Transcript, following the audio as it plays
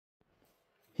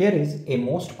Here is a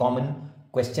most common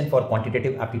question for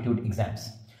quantitative aptitude exams.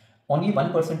 Only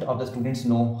 1% of the students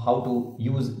know how to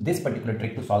use this particular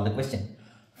trick to solve the question.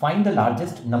 Find the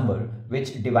largest number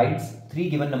which divides three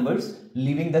given numbers,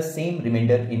 leaving the same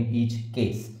remainder in each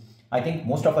case. I think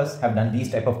most of us have done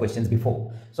these type of questions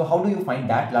before. So how do you find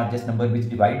that largest number which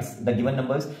divides the given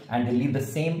numbers and leave the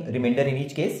same remainder in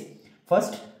each case?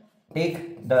 First,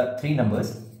 take the three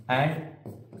numbers and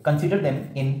consider them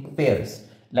in pairs.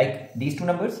 Like these two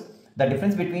numbers, the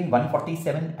difference between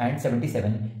 147 and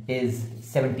 77 is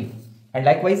 70. And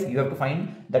likewise, you have to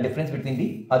find the difference between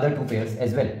the other two pairs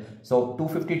as well. So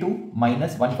 252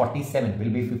 minus 147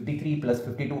 will be 53 plus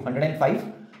 52,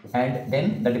 105. And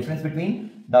then the difference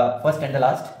between the first and the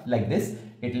last, like this,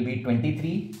 it will be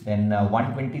 23, then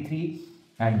 123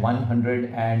 and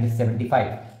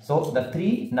 175. So the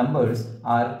three numbers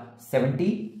are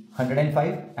 70,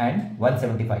 105 and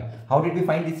 175. How did we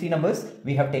find these three numbers?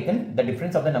 We have taken the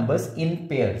difference of the numbers in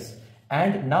pairs.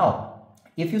 And now,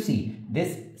 if you see,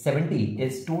 this 70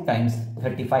 is 2 times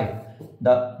 35.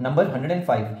 The number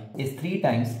 105 is 3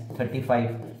 times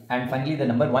 35. And finally, the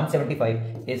number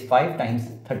 175 is 5 times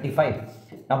 35.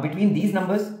 Now, between these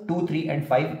numbers 2, 3 and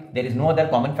 5, there is no other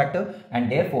common factor, and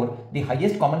therefore the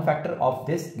highest common factor of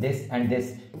this and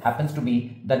this happens to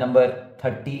be the number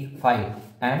 35,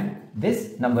 and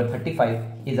this number 35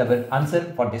 is our answer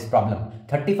for this problem.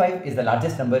 35 is the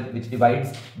largest number which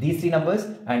divides these three numbers,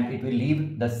 and it will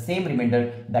leave the same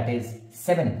remainder, that is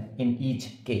 7 in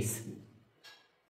each case.